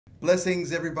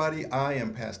Blessings, everybody. I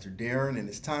am Pastor Darren, and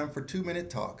it's time for 2 Minute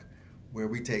Talk, where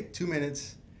we take 2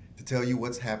 minutes to tell you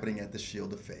what's happening at the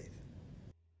Shield of Faith.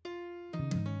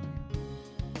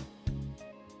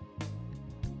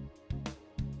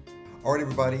 All right,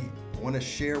 everybody, I want to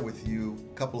share with you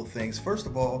a couple of things. First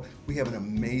of all, we have an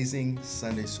amazing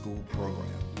Sunday school program.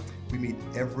 We meet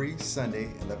every Sunday,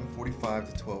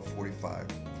 11:45 to 12:45,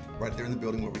 right there in the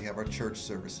building where we have our church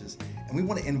services. And we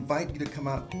want to invite you to come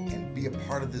out and be a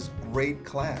part of this great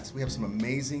class. We have some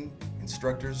amazing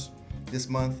instructors this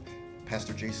month.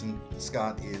 Pastor Jason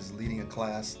Scott is leading a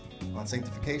class on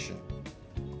sanctification.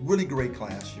 Really great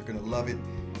class. You're going to love it.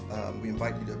 We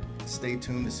invite you to stay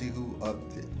tuned to see who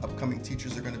the upcoming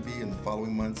teachers are going to be in the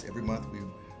following months. Every month we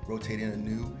rotate in a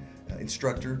new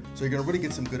instructor. So you're going to really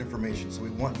get some good information. So we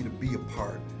want you to be a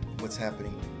part of what's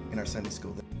happening in our Sunday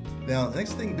school. Now, the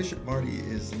next thing, Bishop Marty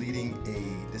is leading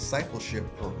a discipleship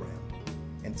program.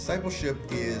 And discipleship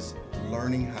is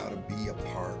learning how to be a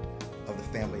part of the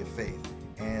family of faith.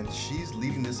 And she's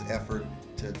leading this effort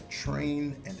to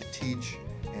train and to teach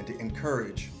and to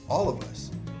encourage all of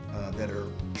us that are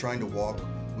trying to walk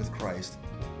with Christ,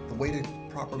 the way to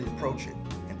properly approach it.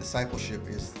 And discipleship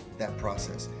is that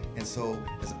process. And so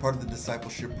as a part of the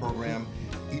discipleship program,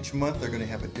 each month they're going to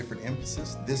have a different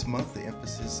emphasis. This month the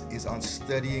emphasis is on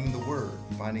studying the Word,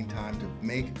 finding time to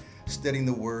make studying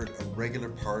the Word a regular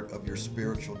part of your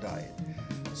spiritual diet.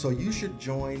 So you should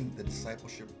join the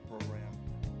discipleship program.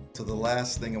 So the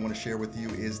last thing I want to share with you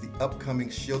is the upcoming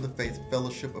Shield of Faith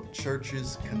Fellowship of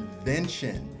Churches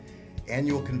Convention.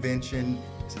 Annual convention.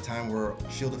 It's a time where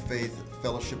Shield of Faith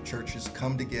Fellowship churches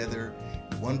come together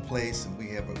in one place, and we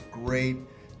have a great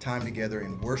time together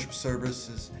in worship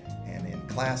services and in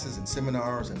classes and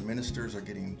seminars, and ministers are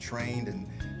getting trained and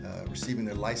receiving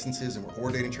their licenses, and we're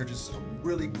ordaining churches. It's a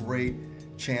really great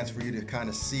chance for you to kind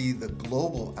of see the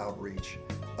global outreach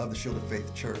of the Shield of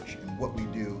Faith Church and what we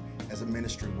do as a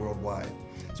ministry worldwide.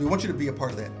 So we want you to be a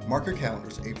part of that. Mark your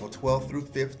calendars, April 12th through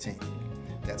 15th.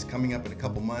 That's coming up in a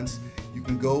couple months. You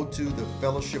can go to the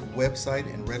fellowship website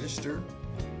and register.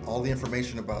 All the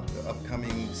information about the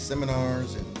upcoming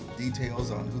seminars and details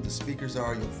on who the speakers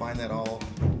are, you'll find that all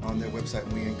on their website.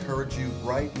 And we encourage you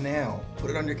right now,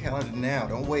 put it on your calendar now,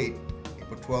 don't wait,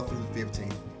 April 12th through the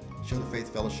 15th, Shield of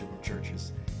Faith Fellowship of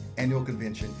Churches, annual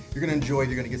convention. You're going to enjoy it.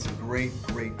 You're going to get some great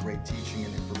teaching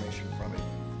and information from it.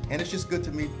 And it's just good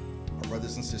to meet our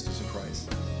brothers and sisters in Christ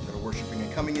that are worshiping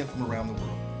and coming in from around the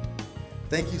world.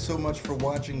 Thank you so much for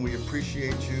watching. We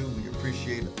appreciate you. We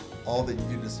appreciate all that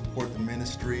you do to support the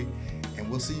ministry. And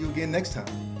we'll see you again next time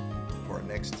for our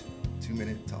next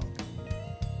 2-Minute Talk.